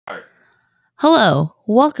Hello,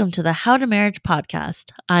 welcome to the How to Marriage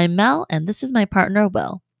podcast. I'm Mel, and this is my partner,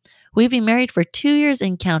 Will. We've been married for 2 years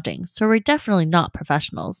and counting, so we're definitely not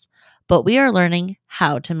professionals, but we are learning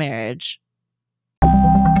how to marriage.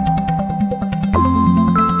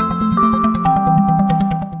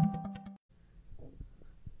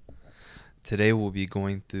 Today we'll be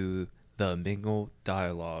going through the Imago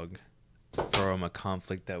dialogue from a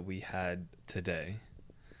conflict that we had today.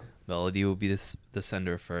 Melody will be the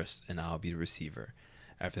sender first, and I'll be the receiver.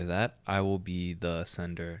 After that, I will be the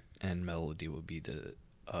sender, and Melody will be the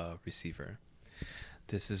receiver.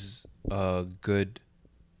 This is a good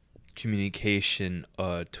communication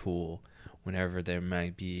tool whenever there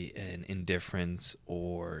might be an indifference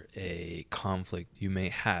or a conflict you may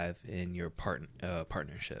have in your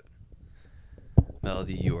partnership.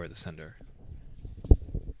 Melody, you are the sender.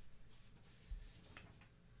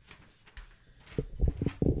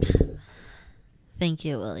 Thank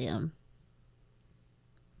you, William.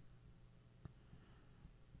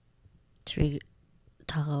 Should we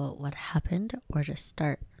talk about what happened or just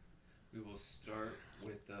start? We will start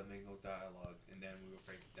with the Imago dialogue and then we will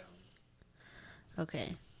break it down.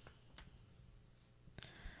 Okay.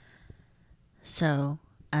 So,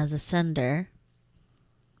 as a sender,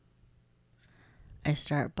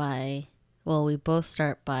 we both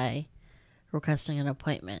start by requesting an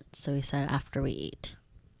appointment. So we said after we eat.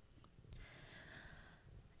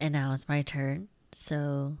 And now it's my turn.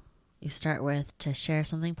 So you start with to share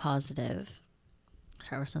something positive.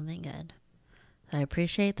 Start with something good. So I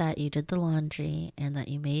appreciate that you did the laundry and that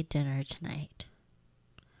you made dinner tonight.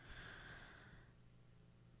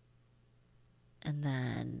 And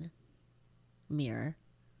then mirror.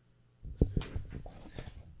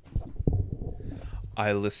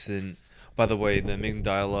 I listen. By the way, the Imago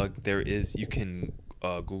dialogue, you can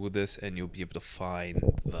Google this and you'll be able to find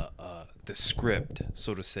the script,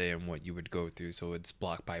 so to say, and what you would go through. So it's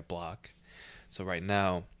block by block. So right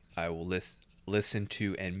now, I will listen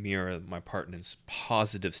to and mirror my partner's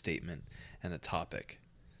positive statement and the topic.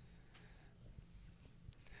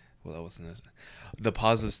 Well, that wasn't the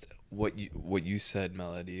positive. What you said,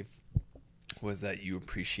 Melody, was that you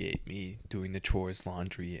appreciate me doing the chores,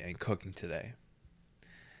 laundry, and cooking today.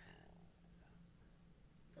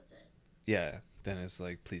 That's it. Yeah. Then it's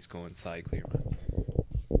like, please go inside, clear my.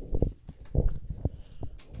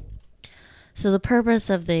 So the purpose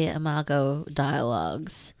of the Imago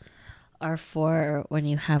dialogues are for when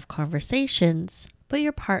you have conversations, but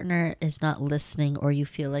your partner is not listening, or you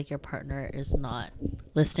feel like your partner is not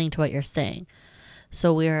listening to what you're saying.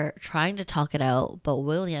 So we're trying to talk it out, but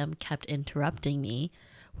William kept interrupting me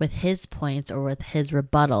with his points or with his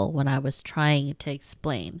rebuttal when I was trying to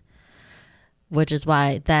explain, which is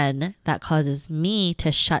why then that causes me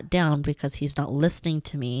to shut down because he's not listening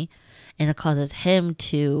to me, and it causes him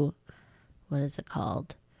to, what is it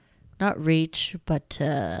called? Not reach, but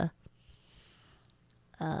to,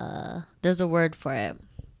 there's a word for it.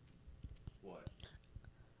 What?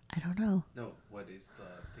 I don't know. No, what is the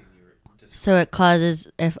thing you're describing? So it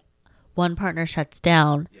causes, if one partner shuts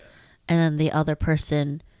down, Yes. and then the other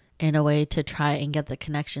person, in a way to try and get the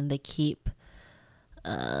connection, they keep,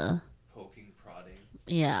 Poking, prodding.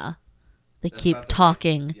 yeah, they That's keep not the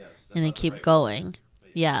talking, right, yes, that's and they not the keep right going. word,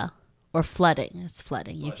 Yeah. Or flooding. It's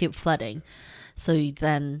flooding. You keep flooding. Okay. So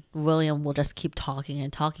then William will just keep talking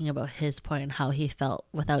and talking about his point and how he felt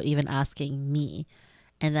without even asking me.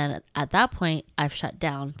 And then at that point, I've shut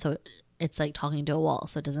down. So it's like talking to a wall.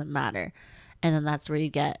 So it doesn't matter. And then that's where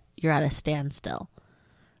you're at a standstill,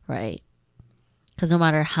 right? Because no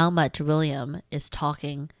matter how much William is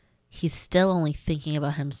talking, he's still only thinking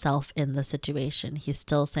about himself in the situation. He's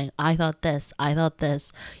still saying, I thought this,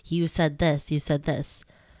 you said this,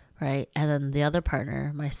 right? And then the other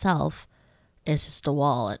partner, myself, is just a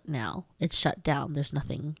wall now. It's shut down. There's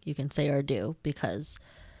nothing you can say or do, because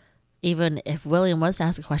even if William was to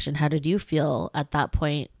ask a question, how did you feel at that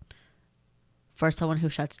point? For someone who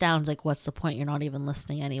shuts down, it's like, what's the point? You're not even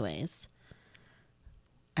listening anyways.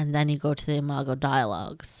 And then you go to the Imago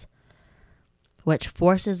dialogues, which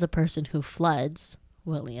forces the person who floods,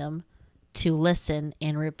 William, to listen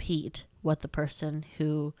and repeat what the person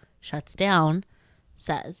who shuts down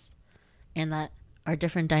says. And that are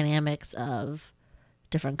different dynamics of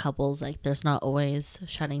different couples. Like, there's not always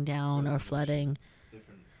shutting down or flooding.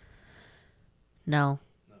 Different. No.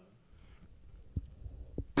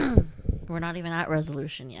 We're not even at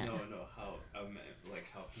resolution yet. No, how I meant, like,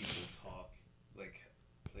 how people talk, like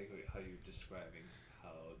how you're describing how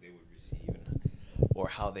they would receive or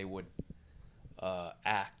how they would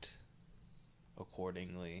act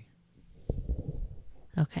accordingly.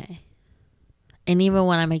 Okay. And even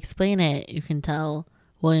when I'm explaining it, you can tell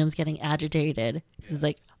William's getting agitated. Yes. He's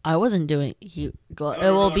like, I wasn't doing. It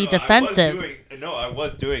will be No, defensive. I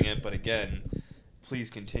was doing it, but again, please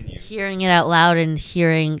continue. Hearing it out loud and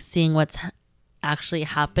seeing what's actually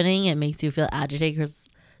happening, it makes you feel agitated because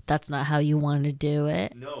that's not how you want to do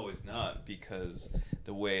it. No, it's not, because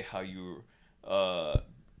the way how you're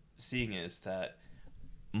seeing it is that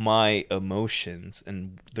my emotions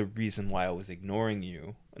and the reason why I was ignoring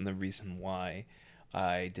you and the reason why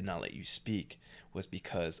I did not let you speak was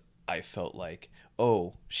because I felt like,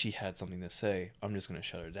 oh, she had something to say, I'm just going to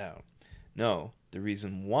shut her down. No, the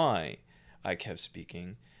reason why I kept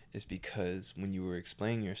speaking is because when you were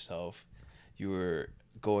explaining yourself, you were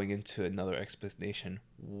going into another explanation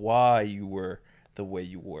why you were the way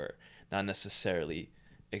you were, not necessarily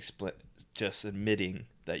just admitting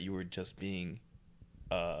that you were just being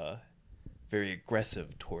very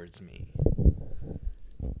aggressive towards me.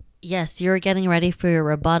 Yes, you're getting ready for your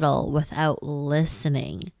rebuttal without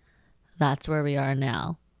listening. That's where we are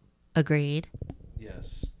now. Agreed?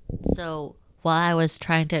 Yes. So while I was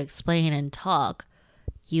trying to explain and talk,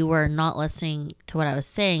 you were not listening to what I was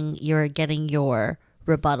saying. You were getting your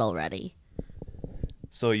rebuttal ready.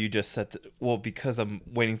 So you just said, because I'm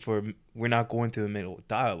waiting we're not going through the middle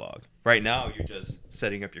dialogue. Right now, you're just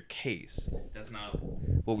setting up your case. That's not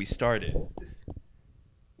what we started.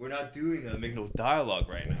 We're not doing a middle dialogue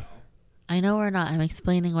right now. I know we're not. I'm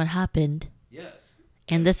explaining what happened. Yes.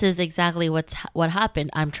 And this is exactly what happened.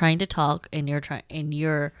 I'm trying to talk, and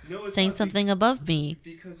you're saying something above me.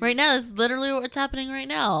 Right now, it's literally what's happening right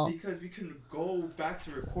now. Because we can go back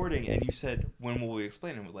to recording, and you said, when will we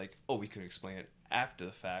explain it? We're like, oh, we can explain it after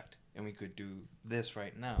the fact, and we could do this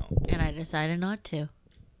right now. And I decided not to.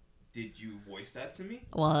 Did you voice that to me?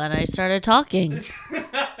 Well, then I started talking.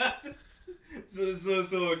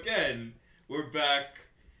 So again, we're back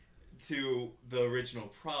to the original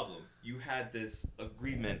problem. You had this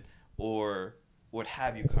agreement or what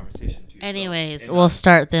have you conversation to yourself. Anyways, we'll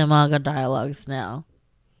start the Imago dialogues now.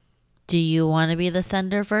 Do you want to be the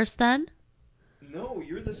sender first then? No,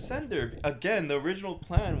 you're the sender. Again, the original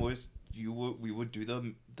plan was we would do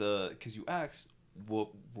the because you asked,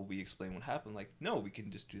 will we explain what happened? Like, no, we can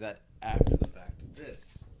just do that after the fact of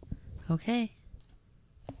this. Okay.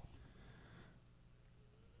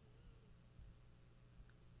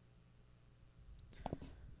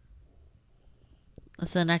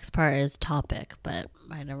 So the next part is topic, but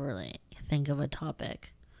I never really think of a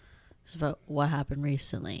topic. It's about what happened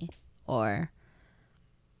recently, or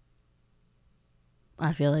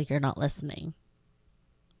I feel like you're not listening.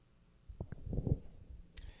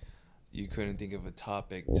 You couldn't think of a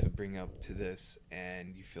topic to bring up to this,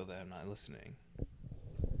 and you feel that I'm not listening.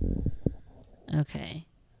 Okay.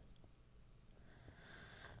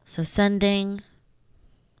 So sending,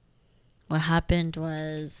 what happened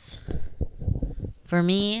was, for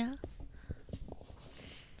me,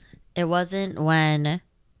 it wasn't when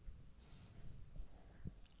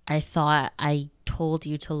I thought I told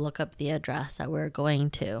you to look up the address that we're going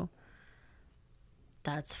to.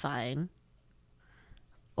 That's fine.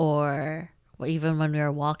 Or even when we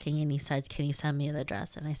were walking and you said, can you send me the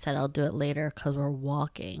address? And I said, I'll do it later because we're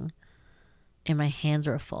walking and my hands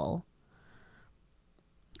were full.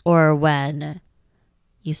 Or when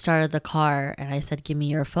you started the car and I said, give me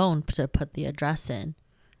your phone to put the address in.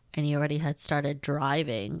 And you already had started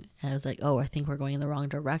driving. And I was like, oh, I think we're going in the wrong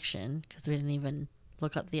direction because we didn't even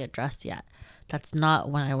look up the address yet. That's not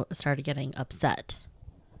when I started getting upset.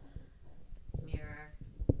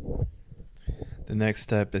 Mirror. The next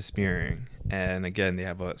step is mirroring. And again, they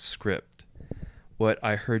have a script. What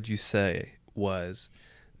I heard you say was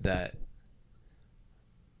that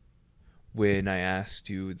when I asked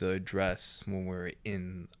you the address when we were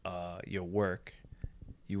in your work,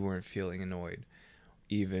 you weren't feeling annoyed.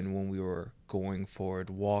 Even when we were going forward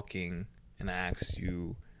walking and I asked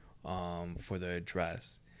you for the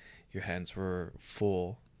address, your hands were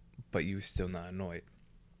full, but you were still not annoyed.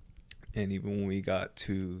 And even when we got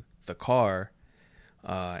to the car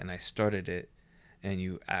and I started it and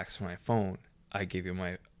you asked for my phone, I gave you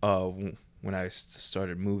my, when I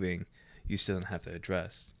started moving, you still didn't have the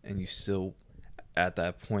address. And you still, at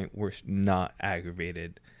that point, were not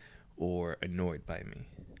aggravated or annoyed by me.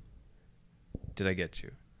 Did I get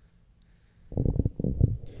you?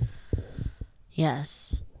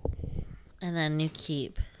 Yes. And then you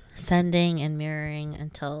keep sending and mirroring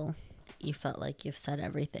until you felt like you've said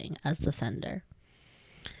everything as the sender.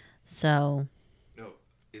 So. No,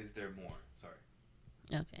 is there more?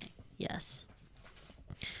 Sorry. Okay. Yes.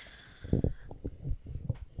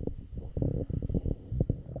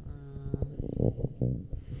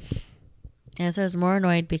 Yes, I was more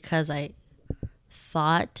annoyed because I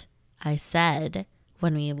thought I said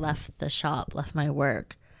when we left the shop, left my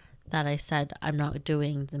work, that I said I'm not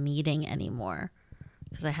doing the meeting anymore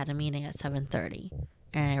because I had a meeting at 7:30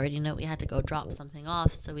 and I already know we had to go drop something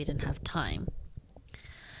off, so we didn't have time.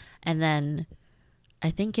 And then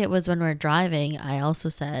I think it was when we were driving, I also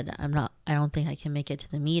said I don't think I can make it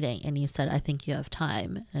to the meeting, and you said I think you have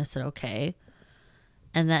time, and I said okay.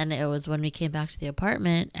 And then it was when we came back to the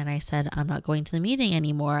apartment and I said I'm not going to the meeting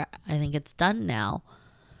anymore, I think it's done now.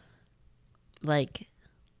 Like,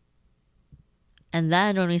 and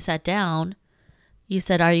then when we sat down, you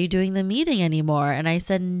said, are you doing the meeting anymore? And I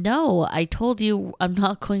said, no, I told you I'm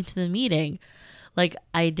not going to the meeting. Like,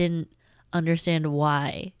 I didn't understand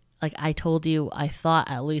why. Like, I told you, I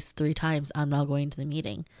thought at least 3 times I'm not going to the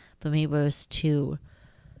meeting, but maybe it was too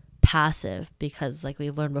passive, because like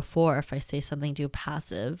we've learned before, if I say something too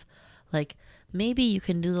passive, like maybe you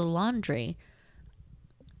can do the laundry,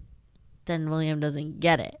 then William doesn't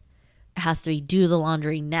get it. It has to be do the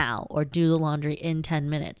laundry now or do the laundry in 10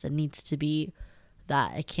 minutes. It needs to be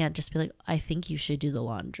that. It can't just be like, I think you should do the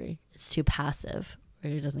laundry. It's too passive,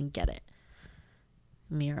 or he doesn't get it.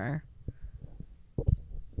 Mirror.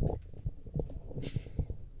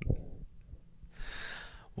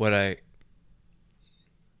 What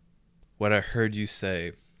I heard you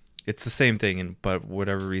say, it's the same thing, but for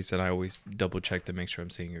whatever reason, I always double check to make sure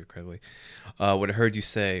I'm saying it correctly. What I heard you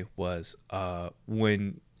say was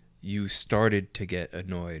when you started to get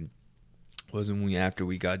annoyed wasn't after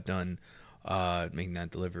we got done making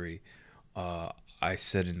that delivery. I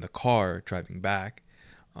said in the car driving back,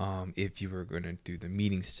 if you were going to do the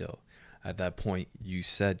meeting still. At that point, you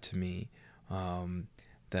said to me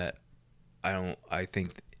that I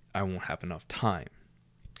think I won't have enough time.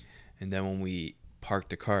 And then when we parked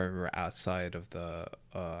the car and we were outside of the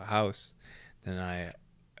house, then I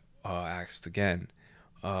asked again.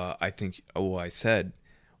 I said,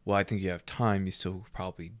 well, I think you have time. You still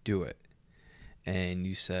probably do it. And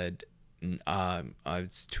you said,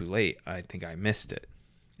 it's too late. I think I missed it.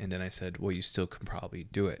 And then I said, well, you still can probably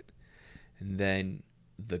do it. And then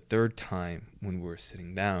the third time when we were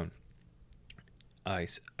sitting down, I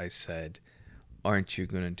said, aren't you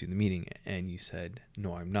going to do the meeting? And you said,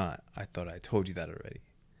 no, I'm not. I thought I told you that already.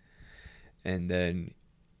 And then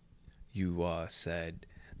you said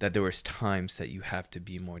that there was times that you have to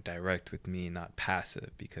be more direct with me, not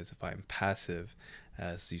passive, because if I'm passive,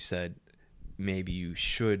 as you said, maybe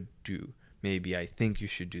I think you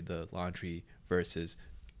should do the laundry versus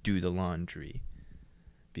do the laundry,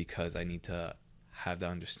 because I need to have the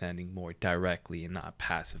understanding more directly and not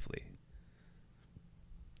passively.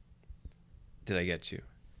 Did I get you?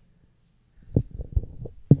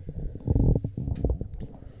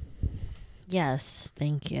 Yes,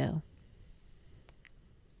 thank you.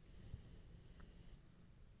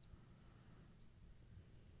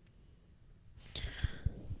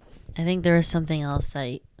 I think there was something else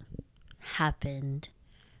that happened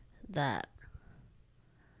that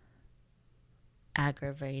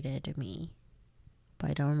aggravated me,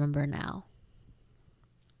 but I don't remember now.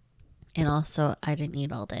 And also, I didn't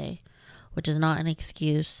eat all day, which is not an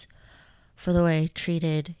excuse for the way I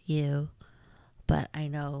treated you, but I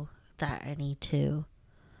know that I need to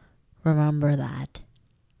remember that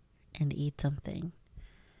and eat something.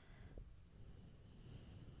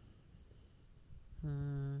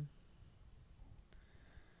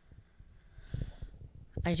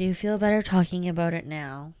 I do feel better talking about it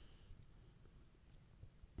now.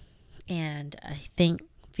 And I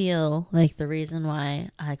feel like the reason why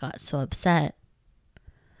I got so upset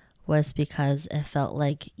was because it felt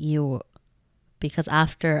like because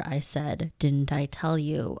after I said, didn't I tell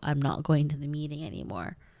you I'm not going to the meeting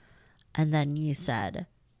anymore? And then you said,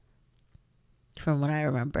 from what I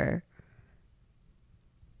remember,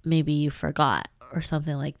 maybe you forgot or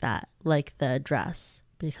something like that, like the address,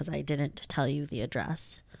 because I didn't tell you the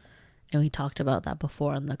address. And we talked about that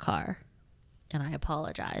before in the car. And I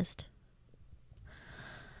apologized.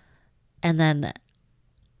 And then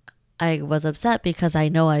I was upset because I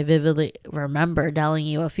know I vividly remember telling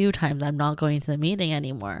you a few times I'm not going to the meeting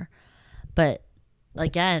anymore. But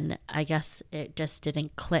again, I guess it just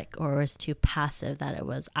didn't click, or it was too passive that it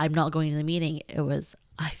was, I'm not going to the meeting. It was,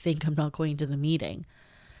 I think I'm not going to the meeting,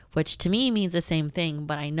 which to me means the same thing,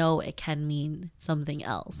 but I know it can mean something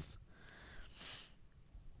else.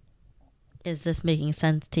 Is this making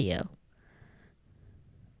sense to you?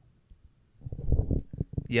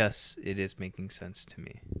 Yes, it is making sense to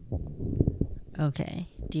me. Okay.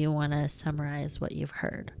 Do you want to summarize what you've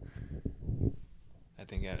heard? I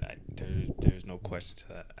think there's no question to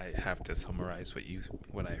that. I have to summarize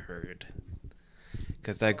what I heard,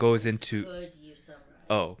 because that goes into. Could you summarize?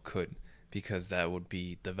 Oh, could, because that would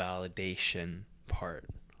be the validation part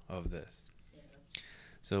of this.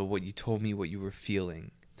 So what you told me, what you were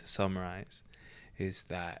feeling, to summarize, is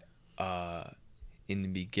that in the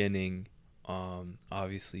beginning,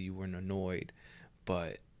 obviously you weren't annoyed,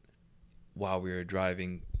 but while we were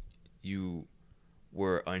driving, you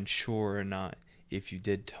were unsure or not if you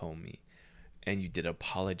did tell me, and you did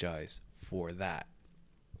apologize for that.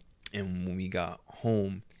 And when we got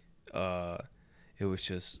home, it was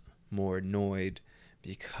just more annoyed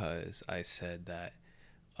because I said that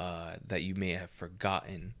that you may have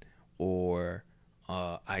forgotten, or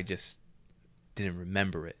I just didn't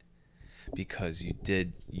remember it, because you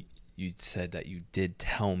said that you did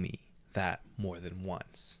tell me that more than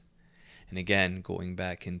once. And again, going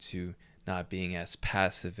back into not being as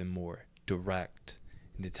passive and more direct,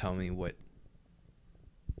 and to tell me what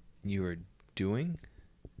you were doing.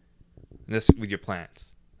 This with your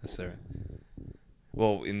plans.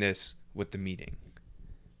 Well, in this with the meeting.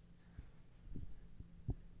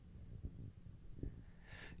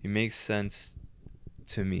 It makes sense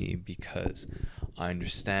to me because I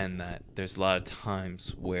understand that there's a lot of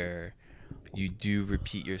times where you do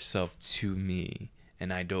repeat yourself to me,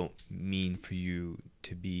 and I don't mean for you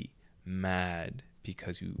to be mad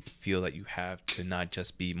because you feel that you have to not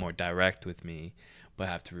just be more direct with me, but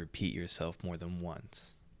have to repeat yourself more than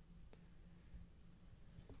once.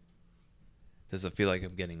 Does it feel like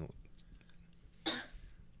I'm getting...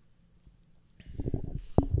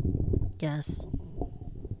 Yes.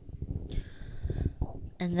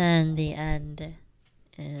 And then the end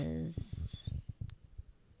is,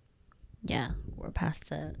 yeah, we're past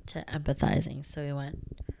to empathizing. So we went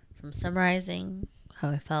from summarizing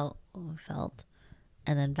how we felt, what we felt,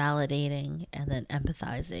 and then validating, and then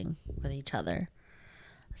empathizing with each other.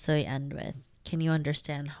 So we end with, can you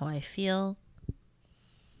understand how I feel?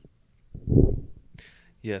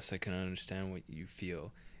 Yes, I can understand what you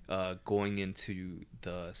feel. Going into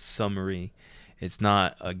the summary, it's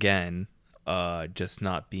not, again, just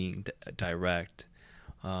not being direct,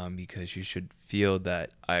 because you should feel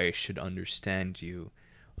that I should understand you,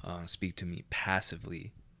 speak to me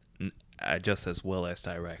passively, just as well as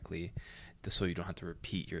directly, so you don't have to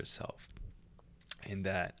repeat yourself. And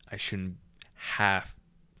that I shouldn't have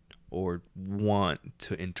or want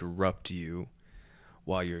to interrupt you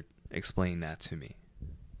while you're explaining that to me.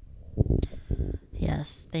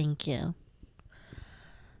 Yes, thank you.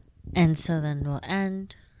 And so then we'll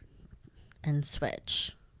end and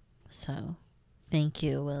switch. So, thank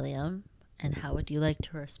you, William. And how would you like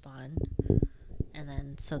to respond? And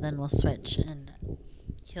then, so then we'll switch, and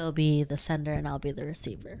he'll be the sender and I'll be the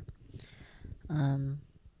receiver.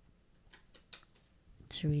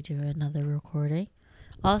 Should we do another recording?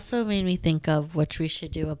 Also made me think of which we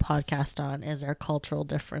should do a podcast on is our cultural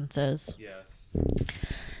differences. Yes.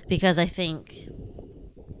 Because I think,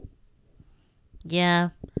 yeah,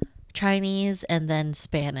 Chinese and then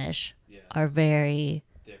Spanish are very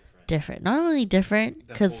different. Not only different,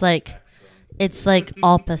 because like it's like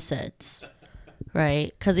opposites,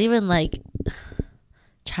 right? Because even like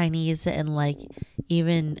Chinese and like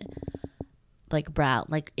even like brown,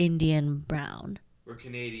 like Indian brown, We're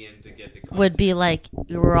Canadian to get the would be like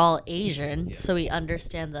we're all Asian, so we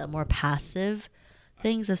understand the more passive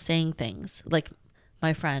things of saying things. Like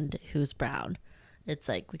my friend who's brown, it's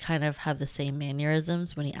like we kind of have the same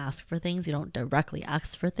mannerisms when you ask for things. You don't directly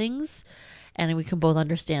ask for things, and we can both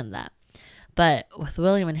understand that. But with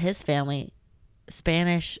William and his family,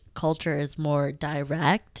 Spanish culture is more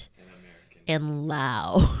direct and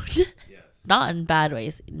loud. Yes. Not in bad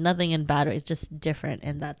ways. Nothing in bad ways, just different.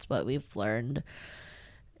 And that's what we've learned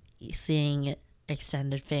seeing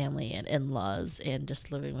extended family and in-laws and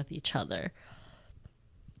just living with each other.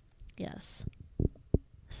 Yes.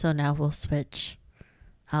 So now we'll switch.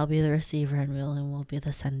 I'll be the receiver and William will be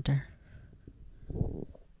the sender.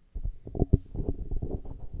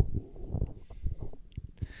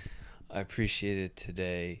 I appreciated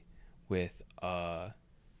today with I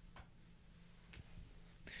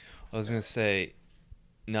was going to say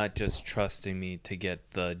not just trusting me to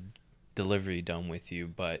get the delivery done with you,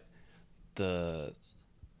 but the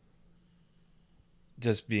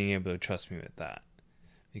just being able to trust me with that.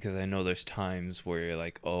 Because I know there's times where you're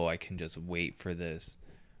like, oh, I can just wait for this.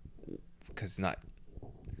 Because not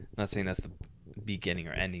saying that's the beginning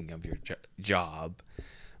or ending of your job,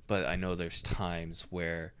 but I know there's times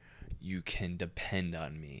where you can depend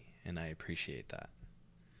on me, and I appreciate that.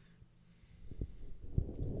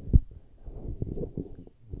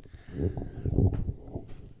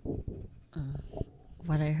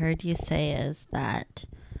 What I heard you say is that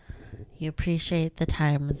you appreciate the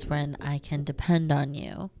times when I can depend on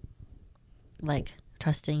you, like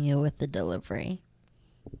trusting you with the delivery.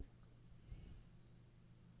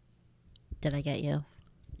 Did I get you?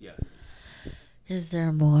 Yes. Is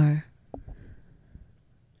there more?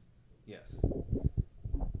 Yes.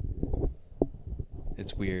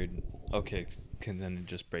 It's weird. Okay, then it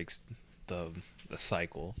just breaks the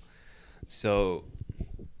cycle. So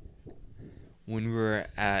when we were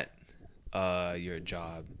at your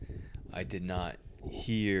job, I did not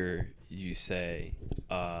hear you say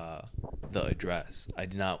the address. I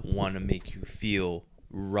did not want to make you feel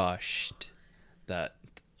rushed that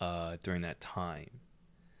during that time.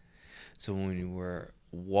 So when we were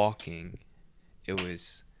walking,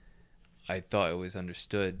 I thought it was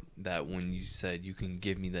understood that when you said you can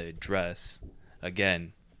give me the address,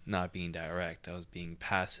 again, not being direct, I was being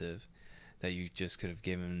passive, that you just could have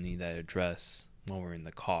given me that address when we're in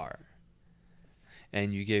the car.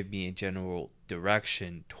 And you gave me a general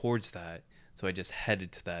direction towards that, so I just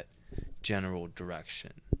headed to that general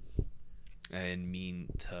direction. I didn't mean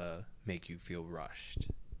to make you feel rushed.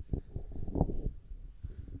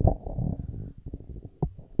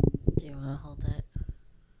 Do you want to hold it?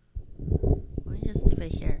 Why don't you just leave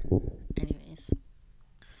it here? Anyways.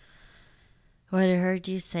 What I heard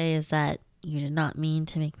you say is that you did not mean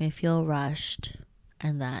to make me feel rushed,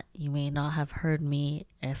 and that you may not have heard me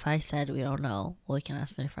if I said we don't know. Well, you can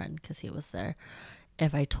ask my friend because he was there.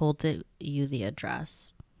 If I told you the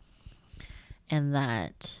address. And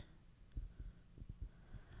that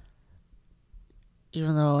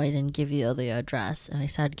even though I didn't give you the address and I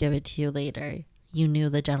said give it to you later, you knew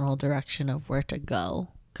the general direction of where to go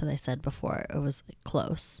because I said before it was like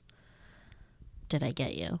close. Did I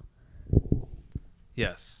get you?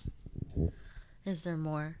 Yes. Is there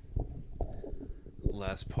more?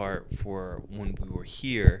 Last part for when we were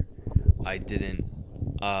here, I didn't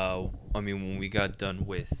when we got done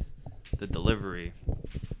with the delivery,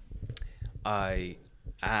 I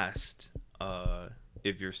asked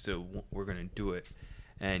if we're gonna do it,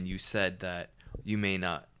 and you said that you may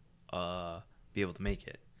not be able to make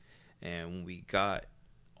it. And when we got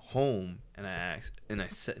home, and I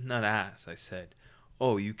said,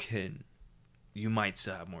 oh, you might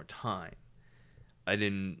still have more time. I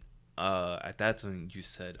didn't at that time you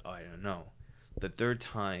said, oh, I don't know. The third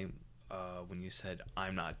time when you said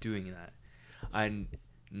I'm not doing that, I'm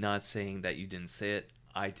not saying that you didn't say it.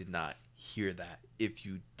 I did not hear that if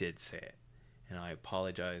you did say it, and I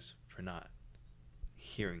apologize for not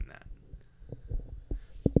hearing that.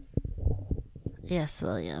 Yes,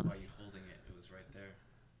 William. Why are you holding it? It was right there.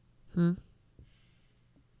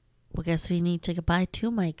 Well, guess we need to buy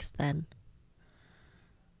 2 mics then.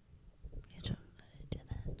 You don't do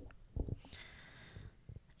that.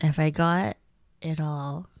 If I got it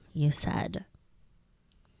all you said,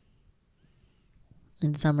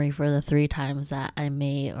 in summary, for the 3 times that I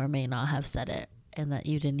may or may not have said it, and that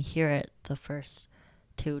you didn't hear it the first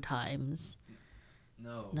 2 times.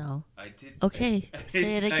 No. I did. Okay,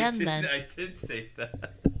 say it again then. I did say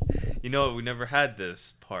that. You know, we never had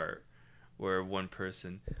this part where one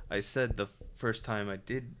person. I said the first time I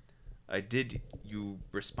did. You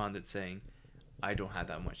responded saying, "I don't have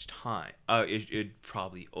that much time. It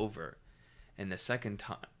probably over." And the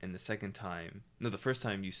first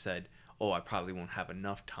time you said, "Oh, I probably won't have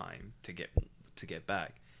enough time to get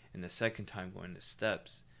back." And the second time going to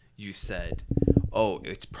steps, you said, "Oh,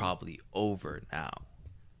 it's probably over now."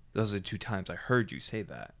 Those are the 2 times I heard you say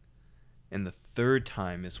that. And the third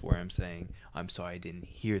time is where I'm saying, I'm sorry I didn't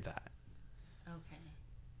hear that. Okay.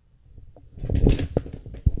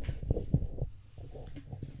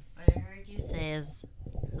 What I heard you say is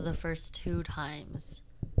the first 2 times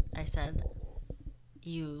I said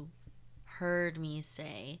you heard me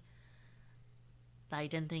say that I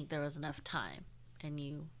didn't think there was enough time, and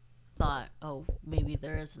you thought, oh, maybe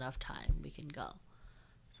there is enough time, we can go.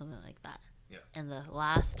 Something like that. Yes. And the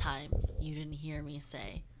last time you didn't hear me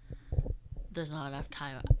say there's not enough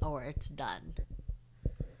time or it's done.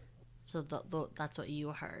 So that's what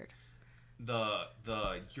you heard. The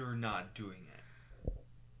you're not doing it.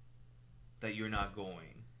 That you're not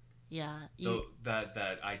going. Yeah.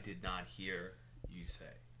 That I did not hear you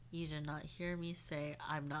say. You did not hear me say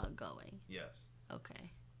I'm not going. Yes.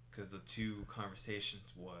 Okay. Because the 2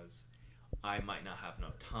 conversations was, I might not have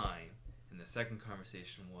enough time, and the second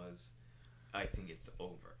conversation was, I think it's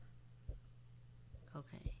over.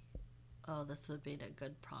 Okay. Oh, this would be a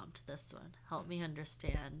good prompt, this one. Help me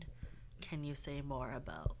understand. Can you say more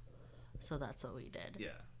about? So that's what we did.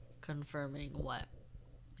 Yeah. Confirming what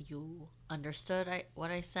you understood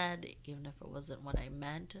what I said, even if it wasn't what I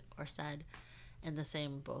meant or said, and the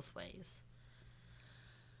same both ways.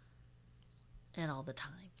 And all the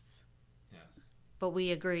times. Yes. But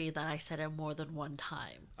we agree that I said it more than 1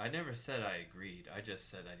 time. I never said I agreed. I just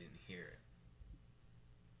said I didn't hear it.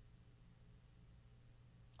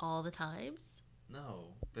 all the times.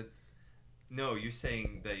 No, no. You're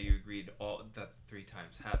saying that you agreed all that 3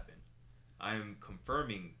 times happened. I'm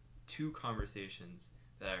confirming 2 conversations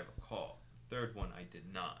that I recall. The third one I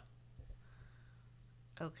did not.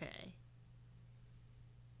 Okay.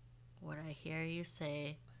 What I hear you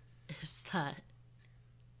say is that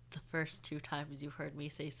the first 2 times you heard me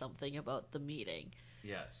say something about the meeting.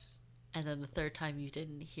 Yes. And then the third time you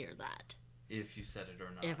didn't hear that. If you said it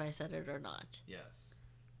or not. If I said it or not. Yes.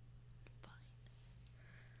 Fine.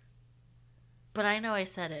 But I know I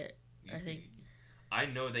said it. I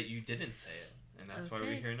know that you didn't say it. And that's why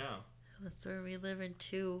we're here now. That's where we live in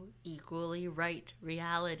 2 equally right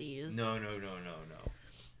realities. No.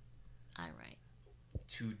 I'm right.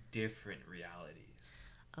 2 different realities.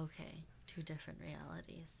 Okay. 2 different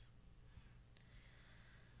realities.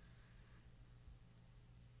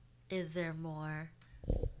 Is there more?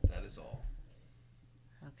 That is all.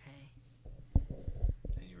 Okay.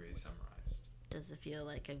 And you already summarized. Does it feel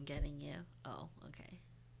like I'm getting you? Oh, okay.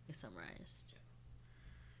 You summarized.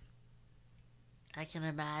 I can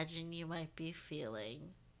imagine you might be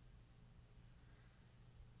feeling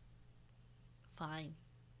fine.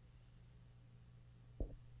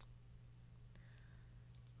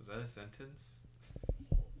 Was that a sentence?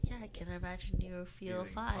 Yeah, I can imagine you feel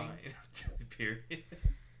fine. Period. Okay.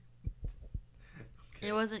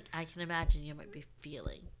 It wasn't, I can imagine you might be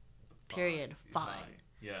feeling. Period. Fine.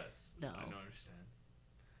 Yes. No. I don't understand.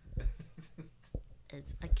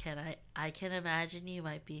 I can imagine you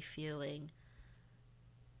might be feeling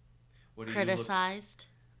What criticized.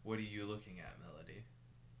 What are you looking at, Melody?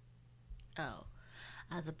 Oh.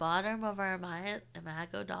 At the bottom of our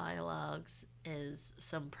Imago dialogues is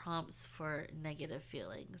some prompts for negative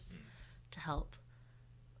feelings to help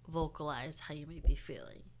vocalize how you may be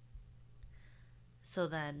feeling. So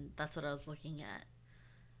then that's what I was looking at.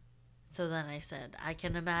 So then I said, I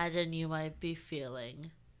can imagine you might be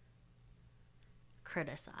feeling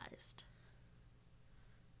criticized.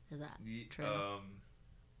 Is that true?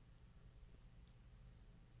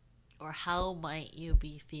 Or how might you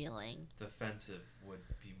be feeling? Defensive would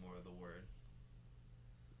be more the word.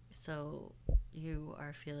 So you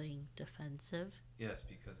are feeling defensive? Yes,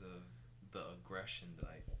 because of the aggression that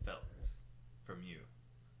I felt from you.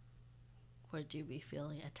 Would you be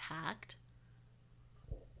feeling attacked?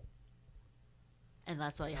 And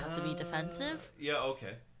that's why you have to be defensive? Yeah,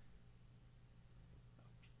 okay.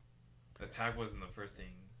 Attack wasn't the first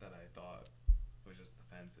thing that I thought. It was just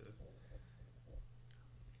defensive.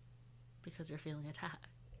 Because you're feeling attacked.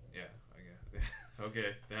 Yeah, I guess.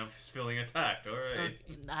 Okay, then I'm just feeling attacked. All right.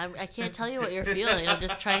 I can't tell you what you're feeling. I'm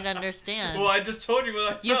just trying to understand. Well, I just told you what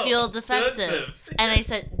I felt. You feel defensive. And I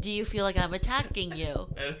said, do you feel like I'm attacking you?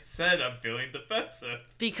 And I said I'm feeling defensive.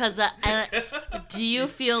 Because do you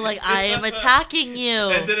feel like I am attacking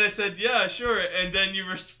you? And then I said, yeah, sure. And then you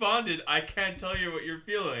responded, I can't tell you what you're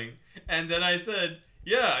feeling. And then I said,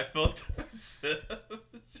 yeah, I felt defensive.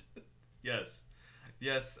 Yes.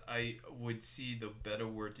 Yes, I would see the better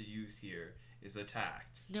word to use here is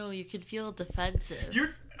attacked. No, you can feel defensive.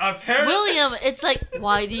 You're apparently William, it's like,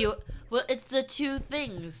 why do you... Well, it's the 2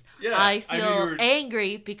 things. Yeah, I feel were...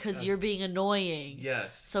 angry because you're being annoying.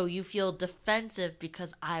 Yes. So you feel defensive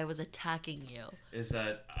because I was attacking you. Is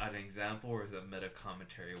that an example or is that meta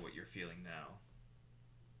commentary what you're feeling now?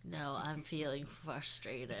 No, I'm feeling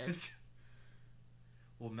frustrated.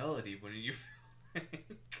 Well, Melody, what are you feeling?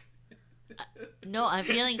 No, I'm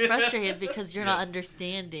feeling frustrated because you're not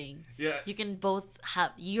understanding. Yeah. You can both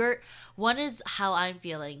have one is how I'm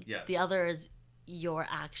feeling. Yes. The other is your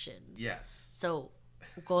actions. Yes. So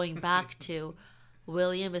going back to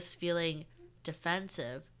William is feeling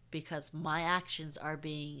defensive because my actions are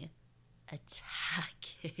being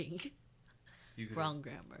attacking. Wrong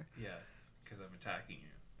grammar. Yeah, because I'm attacking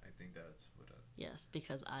you. I think that's what. Yes,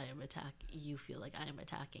 because I am you feel like I am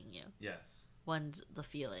attacking you. Yes. One's the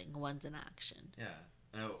feeling, one's an action. Yeah.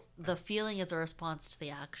 No. The feeling is a response to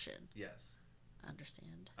the action. Yes.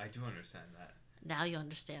 Understand. I do understand that. Now you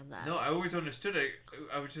understand that. No, I always understood it.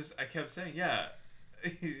 I kept saying, yeah.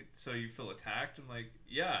 So you feel attacked? I'm like,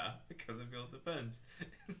 yeah, because I feel defense.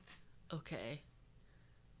 Okay.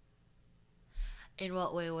 In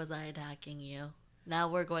what way was I attacking you? Now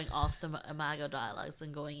we're going off the Imago dialogues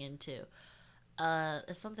and going into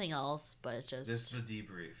it's something else, but it's just... This is the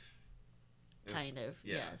debrief. Kind of,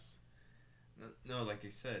 yeah. Yes. No, like I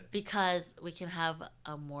said. Because we can have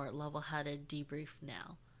a more level-headed debrief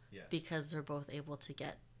now. Yes. Because we're both able to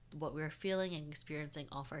get what we're feeling and experiencing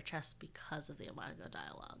off our chest because of the Imago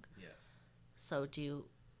dialogue. Yes. So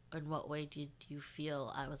in what way did you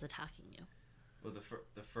feel I was attacking you? Well,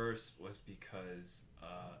 the first was because,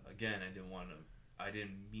 again, I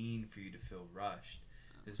didn't mean for you to feel rushed.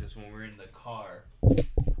 It's just when we're in the car.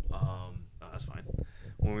 No, that's fine.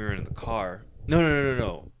 When we were in the car.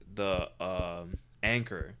 No. The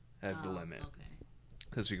anchor has the limit. Okay.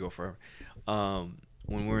 As we go forever.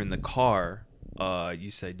 When we're in the car,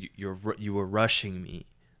 you said you were rushing me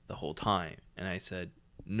the whole time, and I said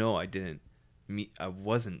no, I didn't. I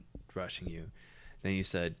wasn't rushing you. Then you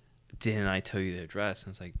said, didn't I tell you the address? And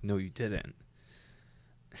I was like, no, you didn't.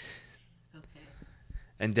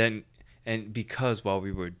 Okay. And because while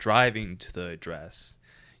we were driving to the address,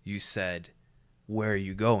 you said, where are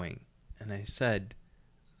you going? And I said,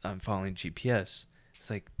 I'm following GPS. It's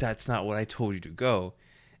like, that's not what I told you to go.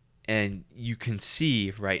 And you can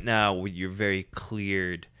see right now with your very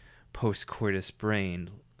cleared post-coitus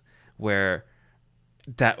brain where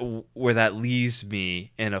that leaves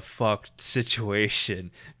me in a fucked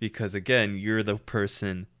situation, because again, you're the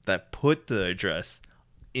person that put the address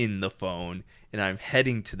in the phone, and I'm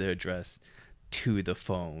heading to the address to the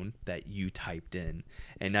phone that you typed in,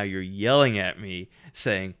 and now you're yelling at me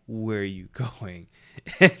saying, where are you going?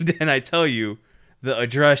 And then I tell you the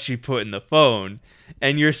address you put in the phone,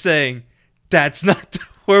 and you're saying, that's not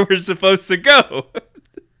where we're supposed to go.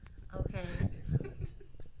 Okay.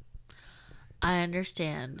 I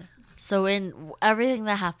understand. So in everything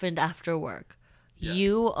that happened after work, Yes.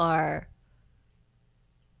 you are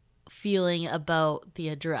feeling about the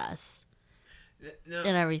address No.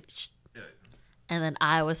 and everything, and then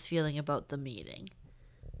I was feeling about the meeting.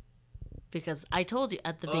 Because I told you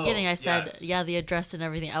at the beginning, I said, yes. yeah, the address and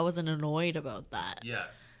everything. I wasn't annoyed about that. Yes.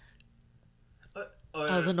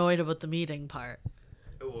 I was annoyed about the meeting part.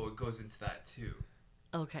 Well, it goes into that too.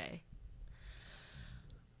 Okay.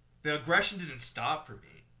 The aggression didn't stop for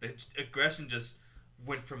me. The aggression just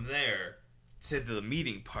went from there to the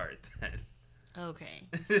meeting part then. Okay.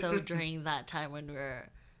 So during that time when we were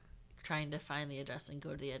trying to find the address and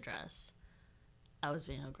go to the address, I was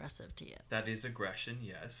being aggressive to you. That is aggression,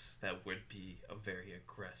 yes. That would be a very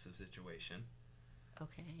aggressive situation.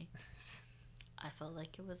 Okay. I felt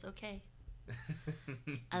like it was okay.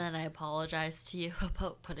 And then I apologized to you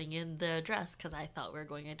about putting in the address because I thought we were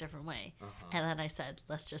going a different way. Uh-huh. And then I said,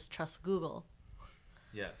 let's just trust Google.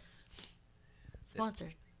 Yes.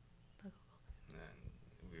 Sponsored by Google.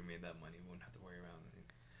 And we made that money. We won't have to worry around it.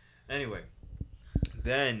 Anyway,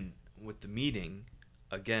 then with the meeting,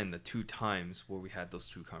 again, the 2 times where we had those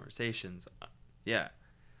 2 conversations, yeah.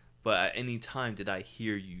 But at any time did I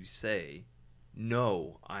hear you say,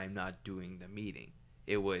 no, I'm not doing the meeting.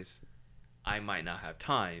 It was, I might not have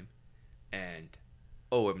time, and,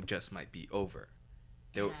 it just might be over.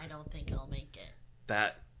 And I don't think I'll make it.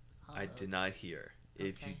 That All I those. did not hear,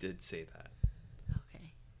 if Okay. you did say that.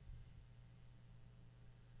 Okay.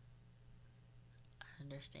 I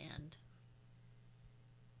understand.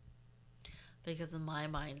 Because in my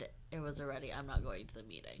mind, it was already, I'm not going to the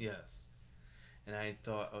meeting. Yes. And I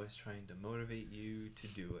thought I was trying to motivate you to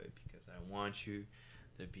do it because I want you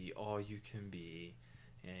to be all you can be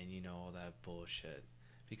and, all that bullshit.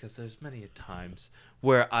 Because there's many times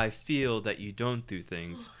where I feel that you don't do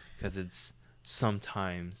things because it's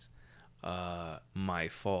sometimes my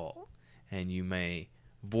fault. And you may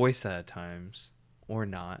voice that at times or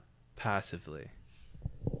not passively.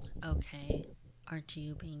 Okay. Aren't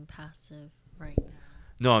you being passive right now?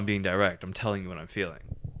 No, I'm being direct. I'm telling you what I'm feeling.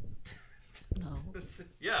 No.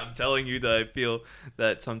 Yeah, I'm telling you that I feel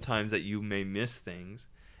that sometimes that you may miss things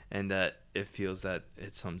and that it feels that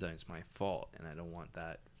it's sometimes my fault and I don't want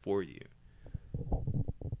that for you.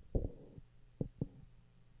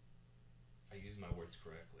 I use my words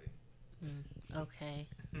correctly. Okay.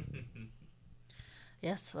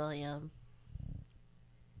 Yes, William.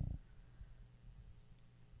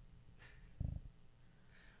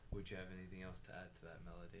 Would you have anything else to add to that,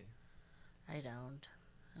 Melody? I don't.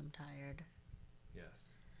 I'm tired.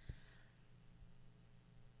 Yes.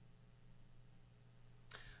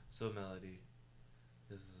 So, Melody,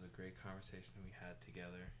 this is a great conversation we had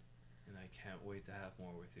together, and I can't wait to have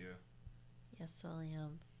more with you. Yes,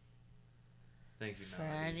 William. Thank you, For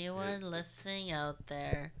Melody. anyone listening out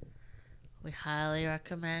there, we highly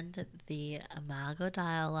recommend the Imago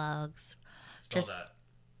dialogues. Spell that.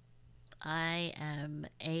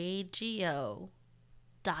 IMAGO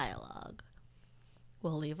dialogue.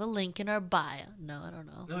 We'll leave a link in our bio. No, I don't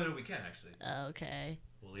know. No, we can actually. Okay.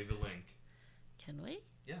 We'll leave a link. Can we?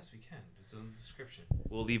 Yes, we can. It's in the description.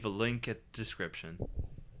 We'll leave a link at the description.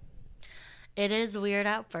 It is weird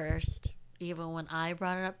at first. Even when I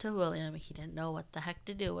brought it up to William, he didn't know what the heck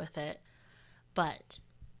to do with it. But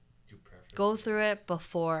go through it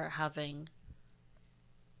before having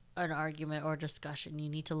an argument or discussion. You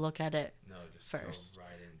need to look at it No, just first. go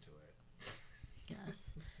right into it. Yeah.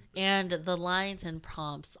 And the lines and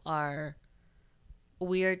prompts are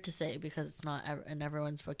weird to say because it's not in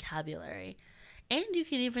everyone's vocabulary. And you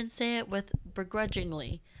can even say it with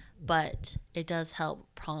begrudgingly, but it does help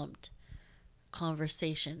prompt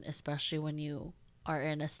conversation, especially when you are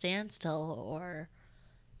in a standstill or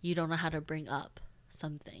you don't know how to bring up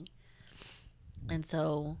something. And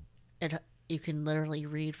so it you can literally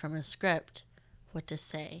read from a script what to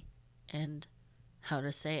say and how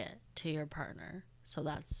to say it to your partner. So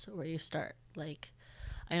that's where you start. Like,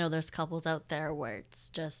 I know there's couples out there where it's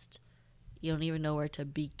just you don't even know where to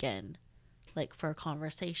begin, like for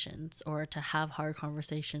conversations or to have hard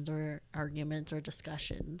conversations or arguments or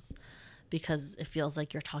discussions, because it feels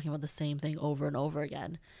like you're talking about the same thing over and over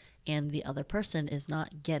again and the other person is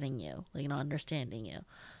not getting you, like not understanding you.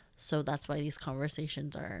 So that's why these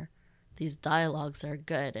dialogues are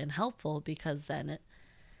good and helpful, because then it,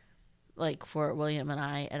 like for William and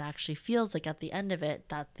I, it actually feels like at the end of it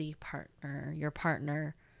that your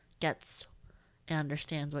partner gets and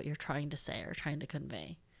understands what you're trying to say or trying to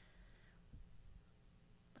convey.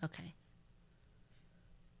 Okay.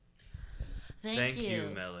 Thank you, you.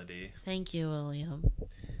 Melody. Thank you, William.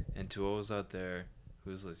 And to all those out there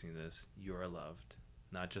who's listening to this, you are loved.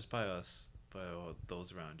 Not just by us, but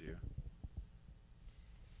those around you.